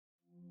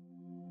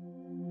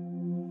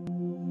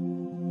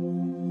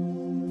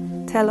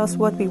Tell us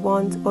what we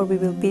want or we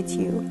will beat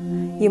you.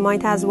 You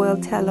might as well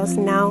tell us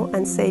now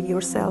and save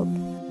yourself.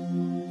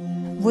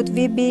 Would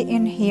we be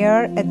in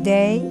here a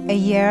day, a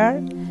year?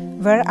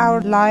 Were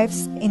our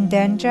lives in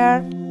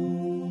danger?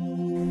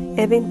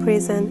 Evin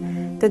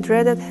prison, the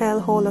dreaded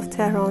hellhole of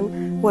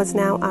Tehran, was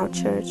now our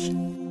church.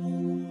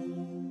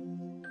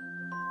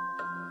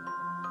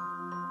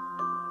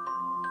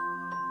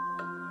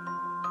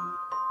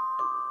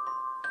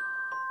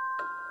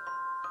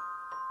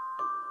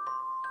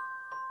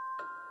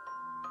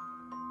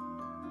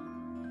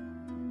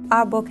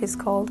 Our book is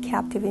called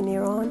Captive in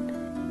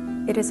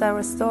Iran. It is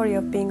our story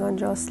of being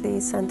unjustly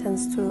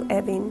sentenced to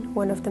Evin,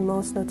 one of the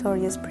most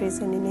notorious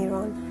prisons in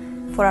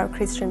Iran, for our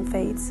Christian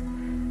faiths.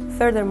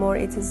 Furthermore,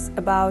 it is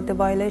about the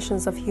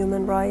violations of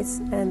human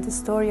rights and the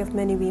story of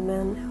many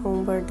women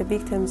who were the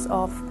victims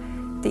of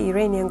the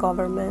Iranian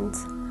government.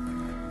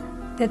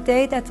 The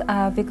day that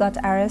we got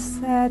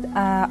arrested,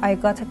 I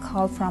got a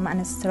call from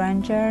a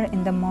stranger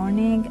in the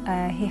morning.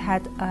 He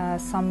had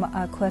some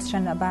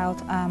question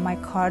about my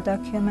car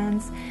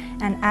documents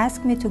and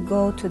asked me to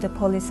go to the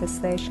police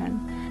station.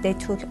 They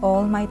took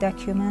all my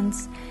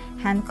documents,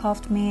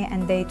 handcuffed me,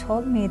 and they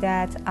told me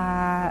that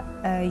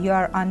you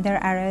are under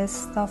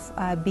arrest of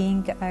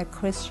being a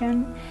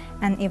Christian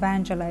and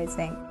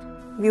evangelizing.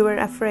 We were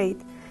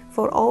afraid.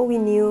 For all we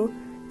knew,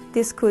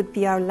 this could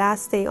be our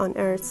last day on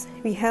earth.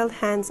 We held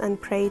hands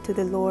and prayed to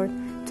the Lord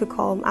to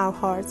calm our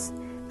hearts.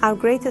 Our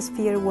greatest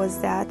fear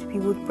was that we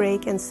would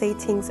break and say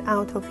things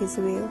out of His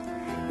will.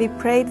 We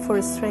prayed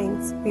for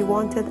strength. We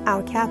wanted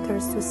our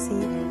captors to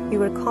see we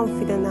were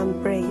confident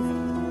and brave.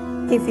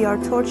 If we are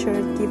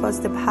tortured, give us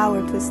the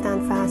power to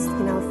stand fast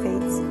in our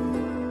faith.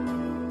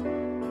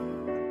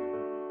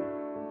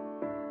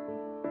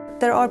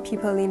 There are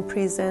people in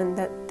prison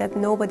that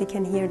nobody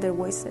can hear their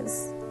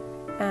voices,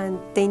 and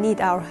they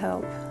need our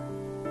help.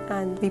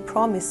 And we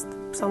promised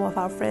some of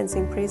our friends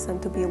in prison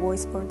to be a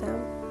voice for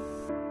them.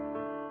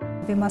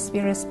 We must be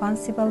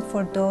responsible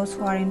for those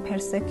who are in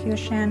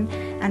persecution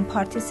and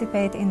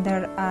participate in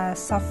their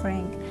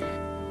suffering.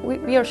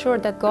 We are sure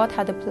that God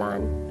had a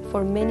plan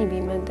for many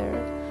women there.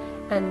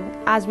 And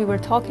as we were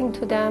talking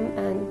to them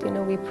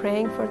and we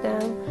praying for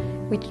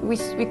them, we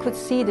could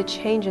see the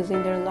changes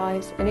in their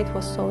lives, and it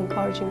was so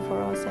encouraging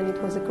for us, and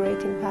it was a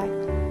great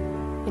impact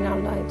in our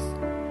lives.